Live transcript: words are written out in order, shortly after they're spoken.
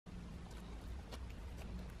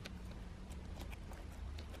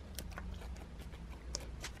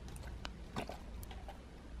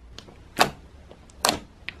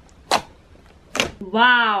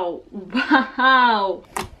Wow. Wow.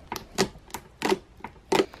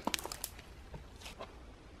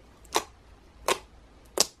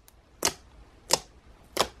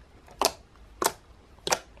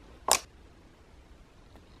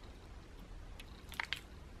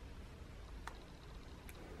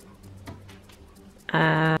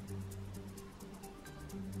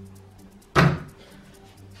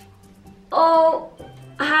 Oh,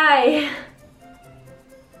 hi.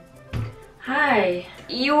 Hi.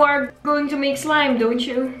 You are going to make slime, don't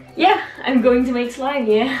you? Yeah, I'm going to make slime,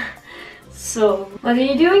 yeah. So, what are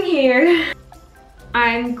you doing here?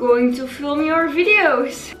 I'm going to film your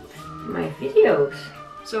videos. My videos?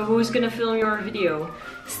 So who's gonna film your video?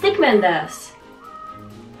 Stickman does.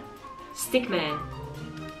 Stickman.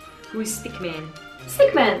 Who is Stickman?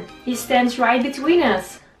 Stickman! He stands right between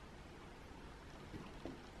us.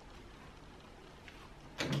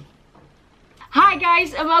 Hi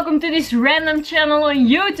guys, and welcome to this random channel on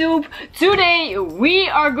YouTube. Today we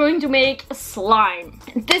are going to make slime.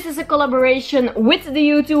 This is a collaboration with the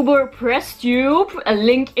YouTuber PressTube, a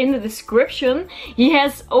link in the description. He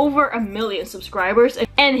has over 1 million subscribers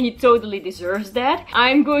and he totally deserves that.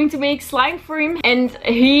 I'm going to make slime for him and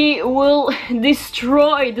he will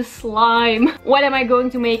destroy the slime. What am I going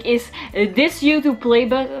to make is this YouTube play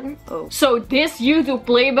button. So this YouTube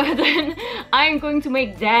play button, I'm going to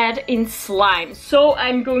make that in slime. So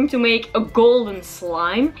I'm going to make a golden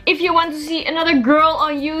slime. If you want to see another girl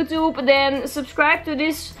on YouTube, then subscribe to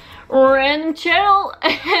this random channel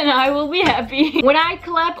and I will be happy. When I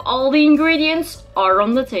clap, all the ingredients are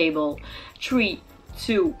on the table. 3,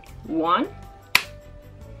 2, 1.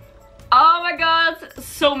 Oh my god,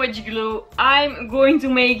 so much glue. I'm going to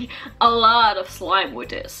make a lot of slime with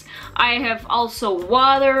this. I have also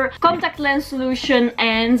water, contact lens solution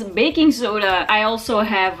and baking soda. I also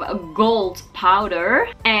have gold powder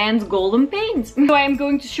and golden paint. So I'm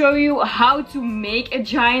going to show you how to make a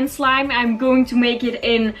giant slime. I'm going to make it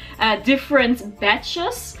in different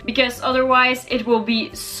batches because otherwise it will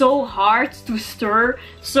be so hard to stir.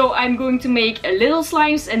 So I'm going to make little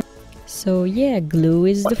slimes and so yeah, glue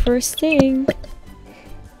is the first thing.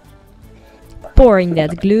 Pouring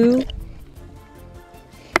that glue.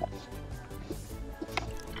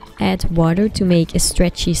 Add water to make a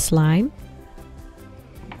stretchy slime.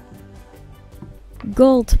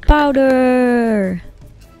 Gold powder.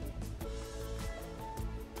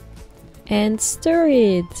 And stir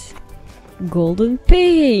it. Golden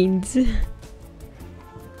paint.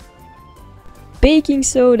 Baking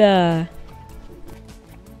soda.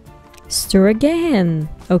 Stir again.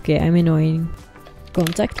 Okay, I'm annoying.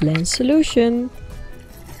 Contact lens solution.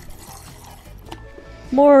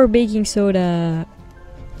 More baking soda.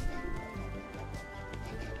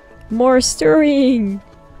 More stirring.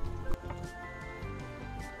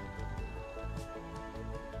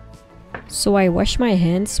 So I wash my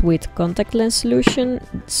hands with contact lens solution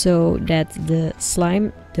so that the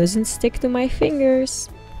slime doesn't stick to my fingers.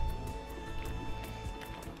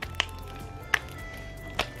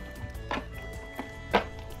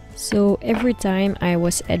 So every time I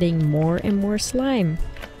was adding more and more slime.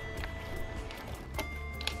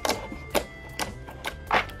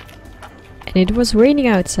 And it was raining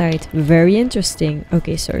outside. Very interesting.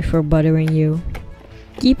 Okay, sorry for bothering you.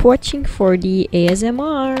 Keep watching for the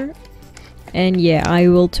ASMR. And yeah, I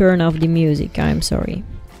will turn off the music. I'm sorry.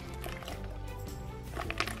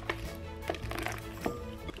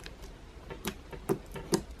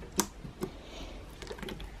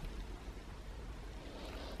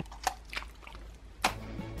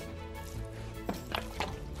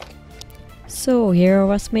 So here I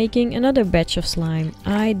was making another batch of slime.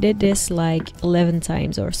 I did this like 11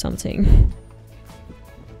 times or something.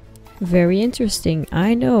 Very interesting,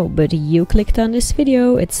 I know, but you clicked on this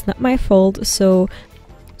video, it's not my fault, so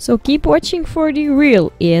keep watching for the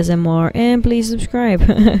real ASMR and please subscribe.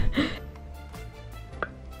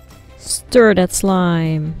 Stir that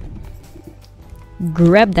slime.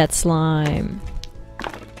 Grab that slime.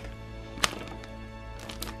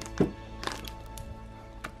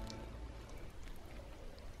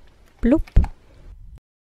 Bloop.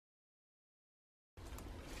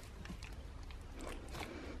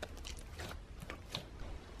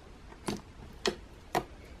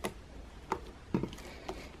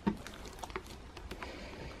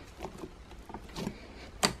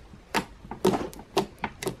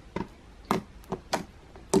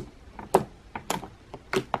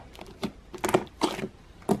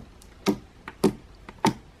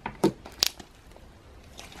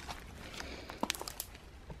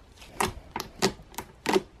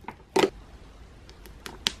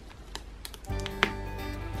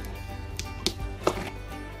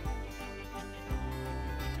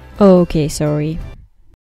 Okay, sorry.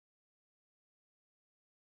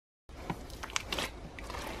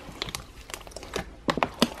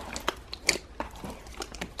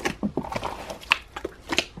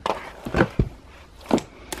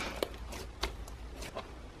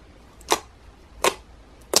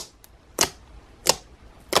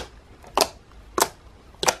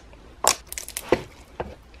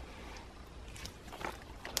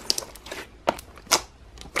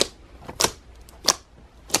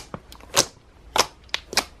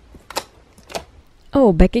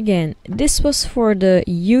 Oh, back again. This was for the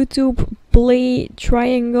YouTube play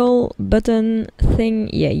triangle button thing.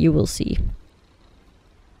 Yeah, you will see.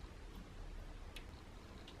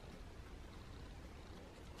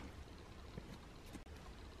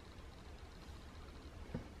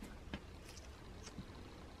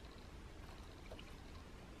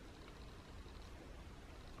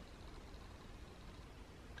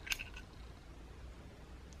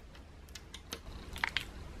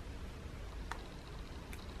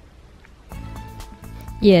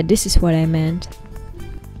 Yeah, this is what I meant.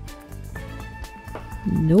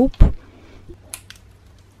 Nope.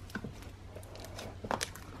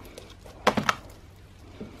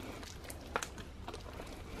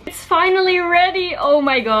 It's finally ready! Oh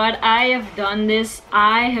my god, I have done this.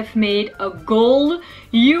 I have made a gold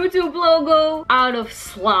YouTube logo out of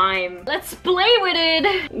slime. Let's play with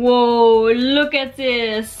it! Whoa, look at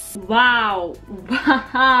this! Wow!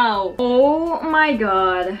 Wow! Oh my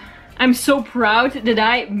god. I'm so proud that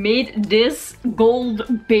I made this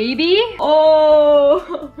gold baby.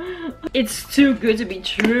 Oh! It's too good to be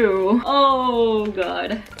true. Oh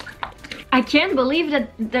god. I can't believe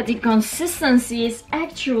that the consistency is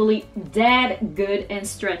actually that good and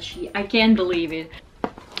stretchy. I can't believe it.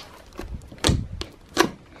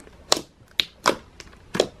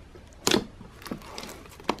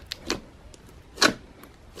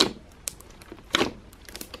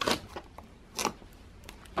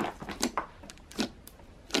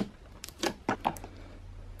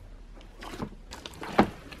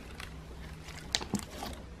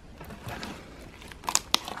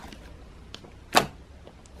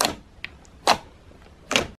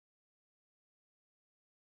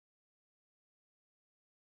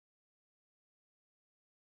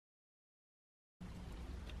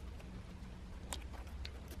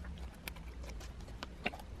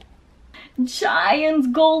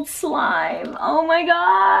 Giant gold slime. Oh my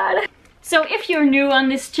god. So if you're new on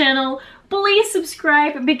this channel, please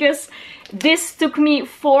subscribe because this took me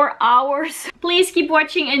 4 hours. Please keep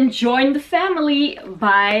watching and join the family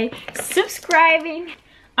by subscribing.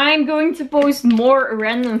 I'm going to post more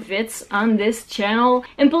random vids on this channel,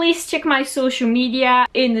 and please check my social media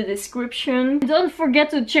in the description. Don't forget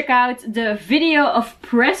to check out the video of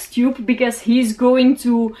PressTube because he's going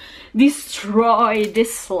to destroy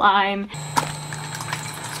this slime.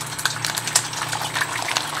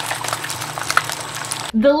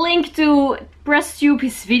 The link to PressTube,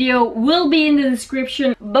 his video, will be in the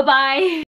description. Bye bye!